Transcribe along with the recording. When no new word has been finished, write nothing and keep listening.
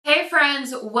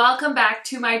friends, welcome back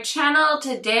to my channel.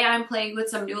 Today I'm playing with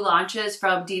some new launches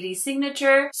from Dede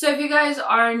Signature. So if you guys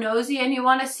are nosy and you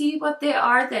want to see what they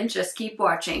are, then just keep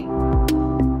watching.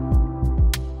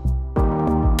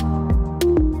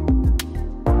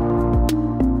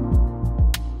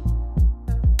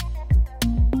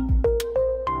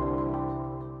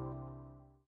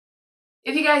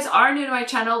 If you guys are new to my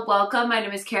channel, welcome. My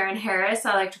name is KARENHARRIS.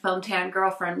 I like to film tan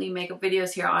girl friendly makeup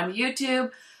videos here on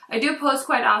YouTube. I do post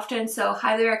quite often, so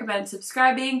highly recommend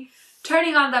subscribing,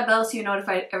 turning on that bell so you're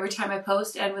notified every time I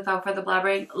post, and without further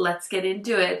blabbering, let's get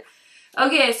into it.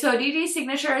 Okay, so Dede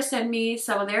Signature sent me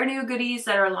some of their new goodies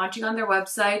that are launching on their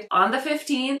website on the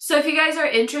 15th. So if you guys are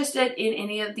interested in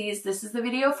any of these, this is the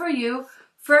video for you.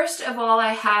 First of all,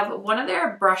 I have one of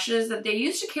their brushes that they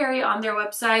used to carry on their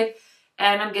website,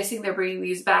 and I'm guessing they're bringing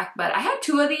these back, but I had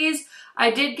two of these.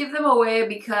 I did give them away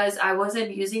because I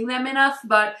wasn't using them enough,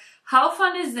 but how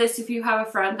fun is this if you have a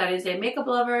friend that is a makeup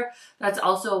lover, that's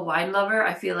also a wine lover?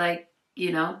 I feel like,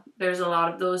 you know, there's a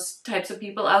lot of those types of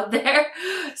people out there.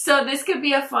 So this could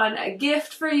be a fun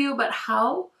gift for you, but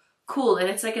how cool. And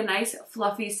it's like a nice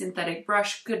fluffy synthetic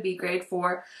brush. Could be great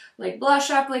for like blush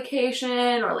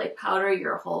application or like powder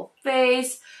your whole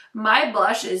face. My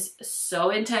blush is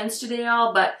so intense today,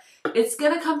 y'all, but it's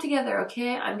gonna come together,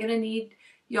 okay? I'm gonna need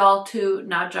y'all to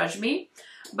not judge me.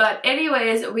 But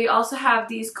anyways, we also have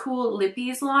these cool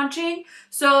lippies launching.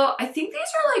 So I think these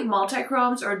are like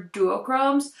multi-chromes or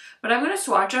duochromes, but I'm going to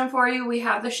swatch them for you. We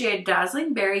have the shade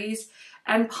Dazzling Berries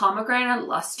and Pomegranate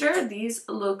Luster. These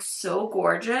look so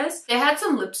gorgeous. They had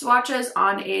some lip swatches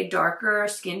on a darker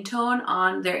skin tone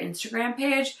on their Instagram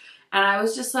page, and I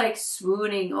was just like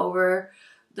swooning over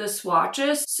the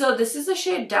swatches. So this is the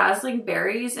shade Dazzling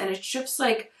Berries, and it's just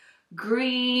like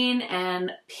green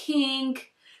and pink.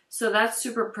 So that's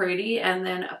super pretty. And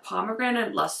then a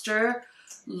Pomegranate Luster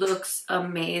looks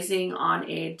amazing on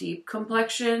a deep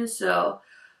complexion. So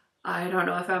I don't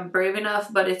know if I'm brave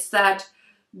enough, but it's that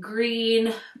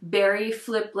green berry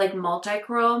flip like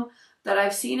multi-chrome that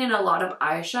I've seen in a lot of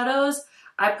eyeshadows.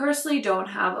 I personally don't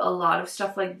have a lot of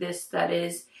stuff like this that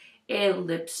is a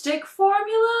lipstick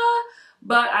formula,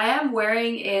 but I am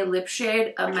wearing a lip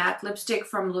shade, a matte lipstick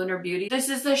from Lunar Beauty. This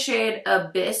is the shade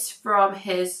Abyss from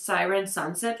his Siren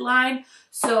Sunset line.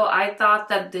 So I thought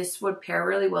that this would pair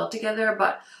really well together,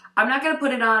 but I'm not going to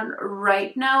put it on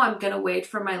right now. I'm going to wait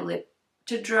for my lip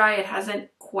to dry. It hasn't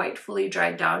quite fully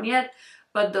dried down yet,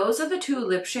 but those are the two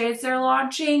lip shades they're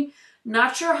launching.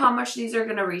 Not sure how much these are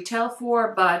going to retail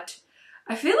for, but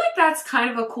I feel like that's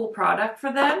kind of a cool product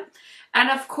for them. And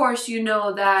of course, you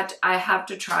know that I have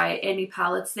to try any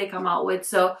palettes they come out with.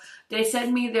 So they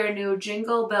sent me their new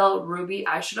Jingle Bell Ruby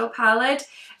eyeshadow palette.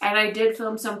 And I did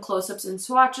film some close-ups and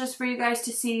swatches for you guys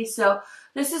to see. So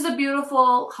this is a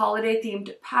beautiful holiday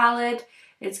themed palette.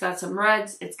 It's got some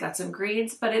reds, it's got some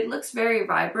greens, but it looks very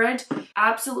vibrant.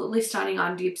 Absolutely stunning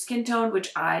on deep skin tone,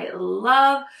 which I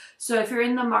love. So if you're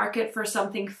in the market for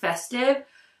something festive,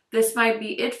 this might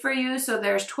be it for you. So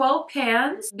there's 12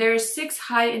 pans. There's 6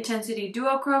 high intensity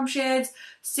duochrome shades,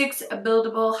 6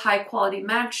 buildable high quality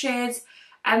matte shades,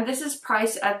 and this is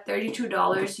priced at $32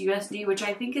 USD, which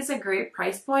I think is a great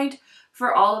price point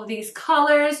for all of these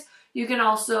colors. You can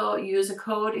also use a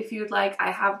code if you'd like.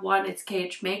 I have one, it's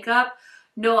KHMAKEUP.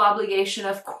 No obligation,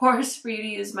 of course, for you to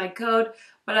use my code,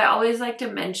 but I always like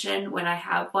to mention when I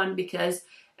have one because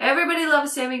everybody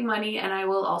loves saving money, and I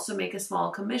will also make a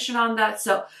small commission on that.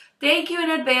 So thank you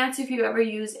in advance if you ever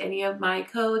use any of my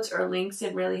codes or links.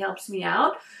 It really helps me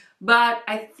out. But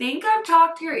I think I've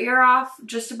talked your ear off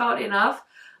just about enough.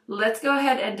 Let's go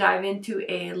ahead and dive into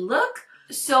a look.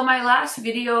 So my last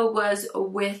video was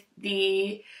with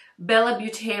the Bella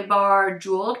Beaute Bar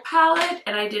Jeweled palette,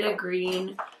 and I did a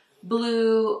green,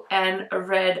 blue, and a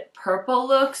red purple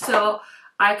look. So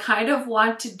I kind of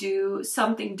want to do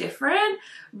something different,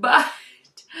 but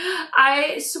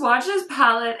I swatched this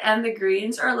palette and the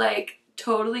greens are like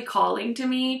totally calling to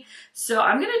me. So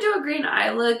I'm going to do a green eye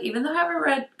look, even though I have a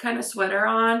red kind of sweater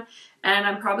on, and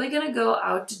I'm probably going to go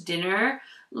out to dinner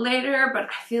later, but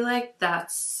I feel like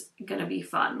that's going to be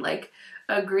fun. Like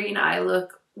a green eye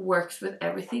look works with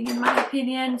everything in my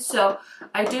opinion. So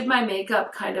I did my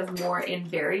makeup kind of more in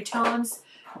berry tones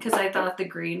because I thought the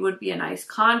green would be a nice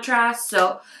contrast.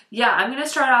 So yeah, I'm going to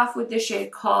start off with this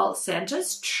shade called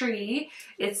Santa's Tree.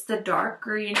 It's the dark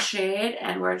green shade,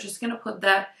 and we're just going to put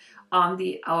that on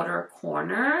the outer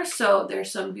corner. So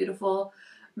there's some beautiful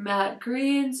matte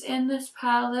greens in this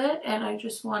palette, and I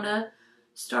just want to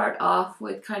start off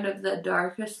with kind of the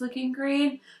darkest looking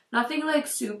green. Nothing like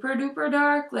super duper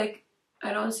dark, like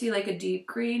I don't see like a deep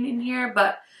green in here,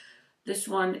 but this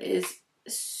one is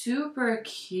super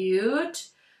cute.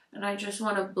 And I just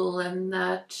want to blend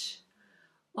that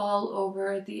all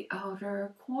over the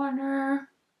outer corner.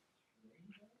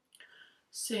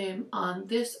 Same on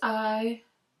this eye.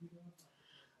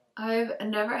 I've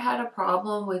never had a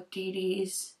problem with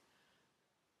Dede's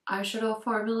eyeshadow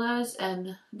formulas,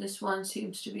 and this one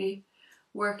seems to be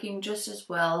working just as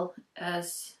well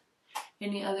as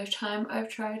any other time I've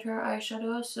tried her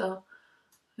eyeshadow, so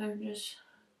I'm just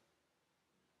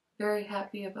very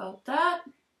happy about that.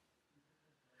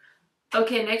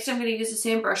 Okay, next I'm going to use the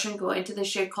same brush and go into the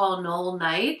shade called Null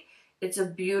Night. It's a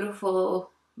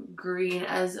beautiful green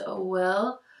as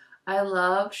well. I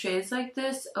love shades like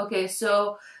this. Okay,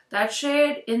 so that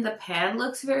shade in the pan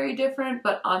looks very different,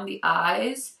 but on the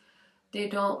eyes, they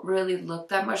don't really look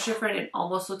that much different. It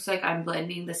almost looks like I'm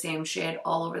blending the same shade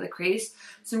all over the crease.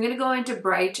 So I'm going to go into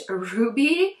Bright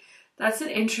Ruby. That's an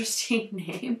interesting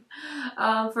name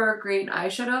for a green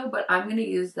eyeshadow, but I'm going to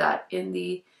use that in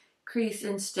the crease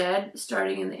instead,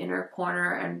 starting in the inner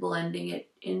corner and blending it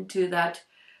into that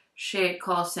shade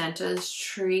called Santa's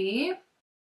Tree.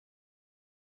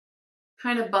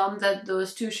 Kind of bummed that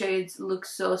those two shades look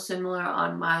so similar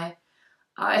on my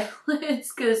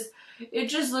eyelids because it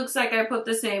just looks like I put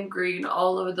the same green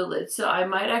all over the lid. So I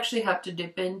might actually have to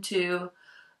dip into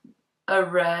a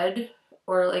red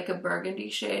or like a burgundy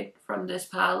shade from this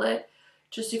palette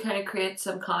just to kind of create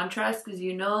some contrast, because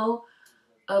you know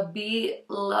a bee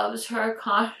loves her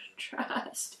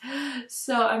contrast.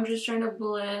 So I'm just trying to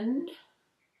blend.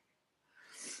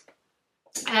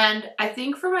 And I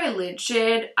think for my lid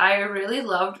shade, I really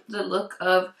loved the look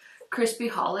of Crispy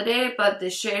Holiday, but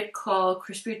this shade called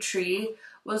Crispy Tree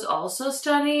was also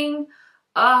stunning.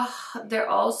 They're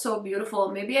all so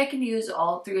beautiful. Maybe I can use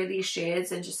all three of these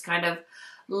shades and just kind of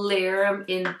layer them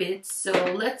in bits. So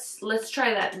let's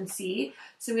try that and see.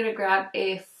 So I'm going to grab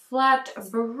a flat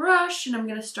brush and I'm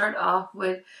going to start off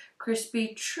with Crispy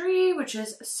Tree, which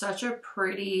is such a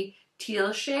pretty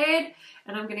teal shade,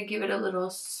 and I'm going to give it a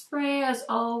little spray as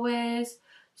always,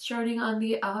 starting on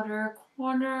the outer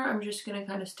corner. I'm just going to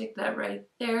kind of stick that right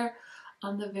there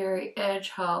on the very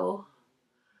edge. How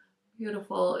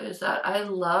beautiful is that? I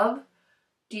love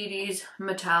Dede's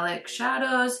metallic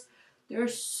shadows. They're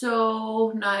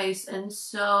so nice and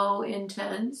so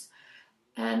intense,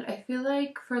 and I feel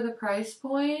like for the price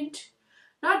point,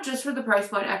 not just for the price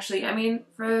point actually, I mean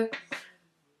for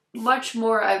much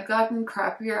more, I've gotten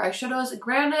crappier eyeshadows.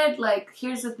 Granted, like,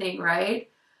 here's the thing, right?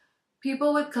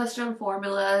 People with custom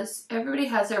formulas, everybody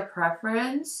has their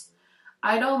preference.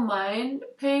 I don't mind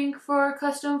paying for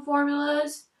custom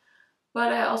formulas,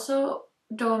 but I also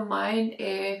don't mind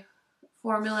a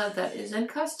formula that isn't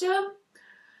custom,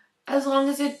 as long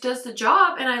as it does the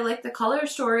job and I like the color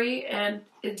story and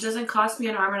it doesn't cost me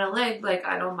an arm and a leg. Like,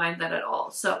 I don't mind that at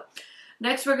all. So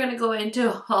next, we're going to go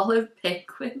into Olive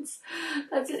Penguins.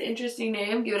 That's an interesting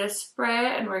name. Give it a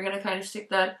spray, and we're going to kind of stick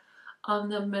that on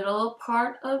the middle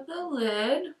part of the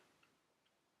lid.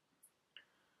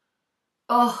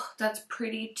 Oh, that's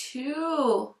pretty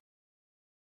too.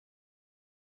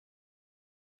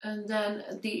 And then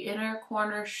the inner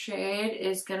corner shade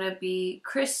is going to be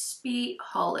Crispy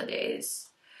Holidays.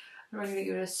 And we're going to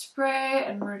give it a spray,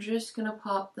 and we're just going to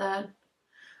pop that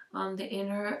on the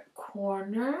inner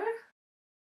corner.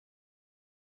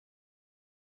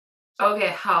 Okay,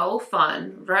 how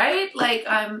fun, right? Like,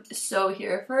 I'm so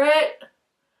here for it.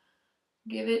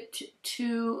 Give it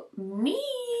to me.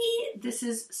 This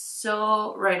is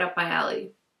so right up my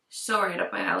alley. So right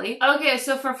up my alley. Okay,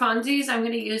 so for funsies, I'm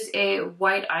going to use a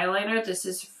white eyeliner. This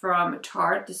is from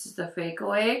Tarte. This is the Fake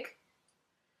Awake.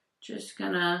 Just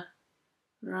gonna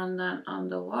run that on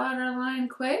the waterline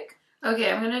quick.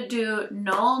 Okay, I'm going to do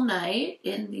Null Night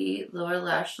in the lower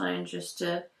lash line just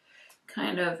to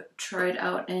kind of try it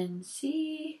out and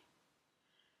see.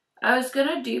 I was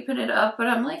gonna deepen it up, but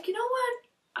I'm like, you know what?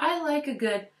 I like a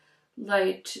good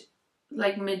light,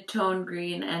 like mid-tone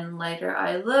green and lighter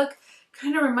eye look.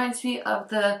 Kind of reminds me of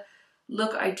the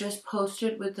look I just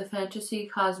posted with the Fantasy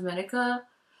Cosmetica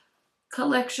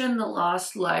collection, the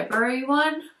Lost Library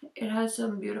one. It has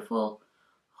some beautiful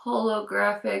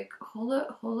holographic,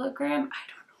 hologram? I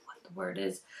don't know what the word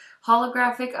is.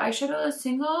 Holographic eyeshadow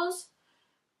singles.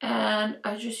 And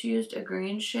I just used a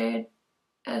green shade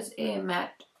as a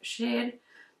matte shade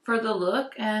for the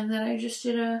look, and then I just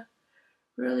did a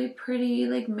really pretty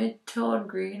like mid-tone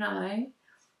green eye,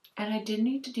 and I didn't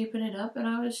need to deepen it up, and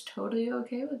I was totally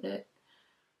okay with it.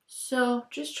 So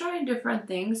just trying different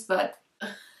things, but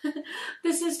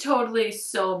this is totally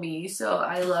so me, so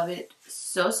I love it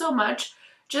so much.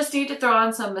 Just need to throw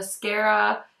on some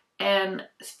mascara and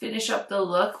finish up the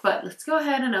look, but let's go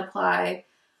ahead and apply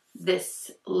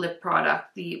this lip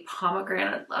product, the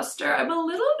Pomegranate Luster. I'm a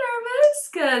little nervous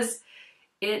because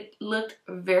it looked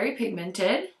very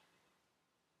pigmented.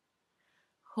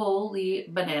 Holy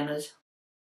bananas.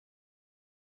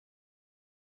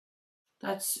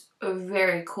 That's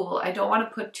very cool. I don't want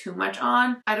to put too much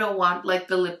on. I don't want like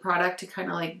the lip product to kind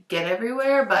of like get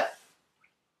everywhere, but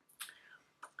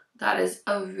that is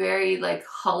a very like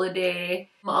holiday,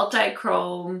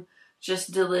 multi-chrome,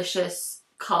 just delicious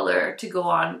color to go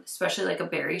on, especially like a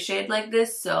berry shade like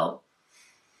this. So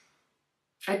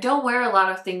I don't wear a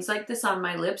lot of things like this on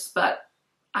my lips, but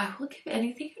I will give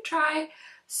anything a try.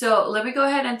 So let me go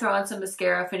ahead and throw on some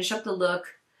mascara, finish up the look.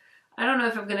 I don't know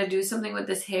if I'm going to do something with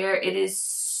this hair. It is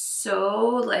so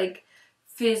like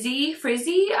frizzy.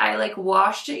 I like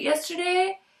washed it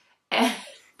yesterday and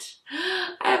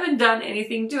I haven't done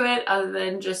anything to it other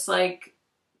than just like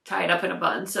tie it up in a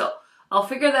bun. So I'll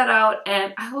figure that out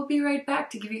and I will be right back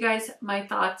to give you guys my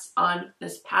thoughts on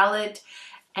this palette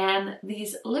and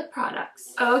these lip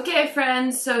products. Okay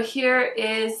friends, so here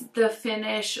is the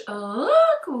finish look.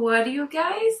 What do you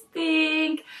guys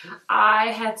think? I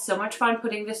had so much fun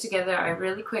putting this together. I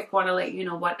really quick want to let you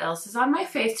know what else is on my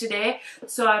face today.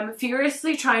 So I'm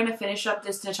furiously trying to finish up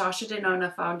this Natasha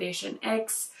Denona Foundation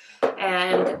X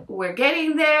and we're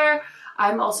getting there.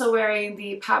 I'm also wearing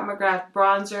the Pat McGrath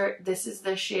bronzer. This is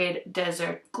the shade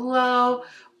Desert Glow.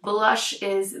 Blush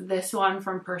is this one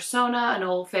from Persona, an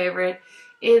old favorite,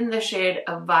 in the shade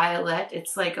of Violet.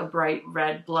 It's like a bright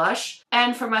red blush.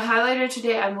 And for my highlighter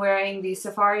today, I'm wearing the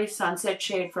Safari Sunset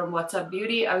shade from What's Up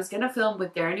Beauty. I was gonna film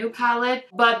with their new palette,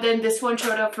 but then this one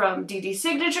showed up from Dede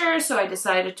Signature, so I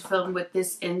decided to film with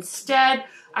this instead.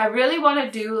 I really want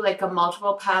to do like a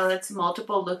multiple palettes,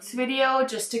 multiple looks video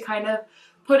just to kind of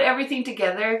put everything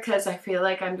together because I feel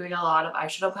like I'm doing a lot of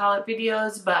eyeshadow palette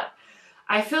videos, but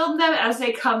I filmed them as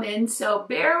they come in, so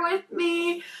bear with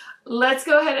me. Let's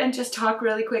go ahead and just talk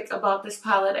really quick about this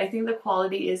palette. I think the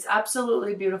quality is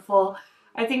absolutely beautiful.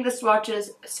 I think the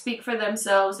swatches speak for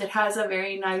themselves. It has a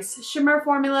very nice shimmer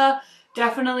formula.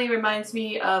 Definitely reminds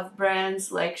me of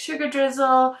brands like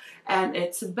SugarDrizzle and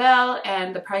It's Belle,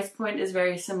 and the price point is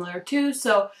very similar too.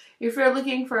 So if you're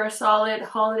looking for a solid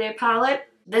holiday palette,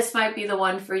 this might be the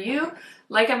one for you.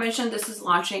 Like I mentioned, this is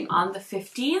launching on the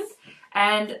 15th.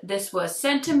 And this was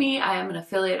sent to me. I am an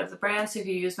affiliate of the brand, so if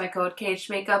you use my code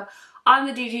KHMAKEUP on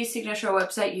the DG Signature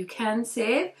website, you can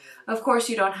save. Of course,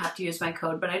 you don't have to use my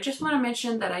code, but I just want to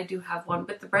mention that I do have one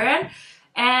with the brand.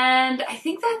 And I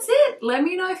think that's it. Let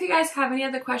me know if you guys have any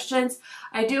other questions.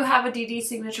 I do have a DD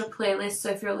Signature playlist,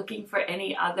 so if you're looking for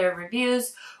any other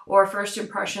reviews or first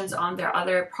impressions on their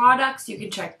other products, you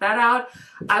can check that out.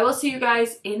 I will see you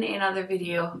guys in another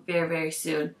video very, very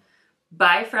soon.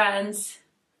 Bye, friends.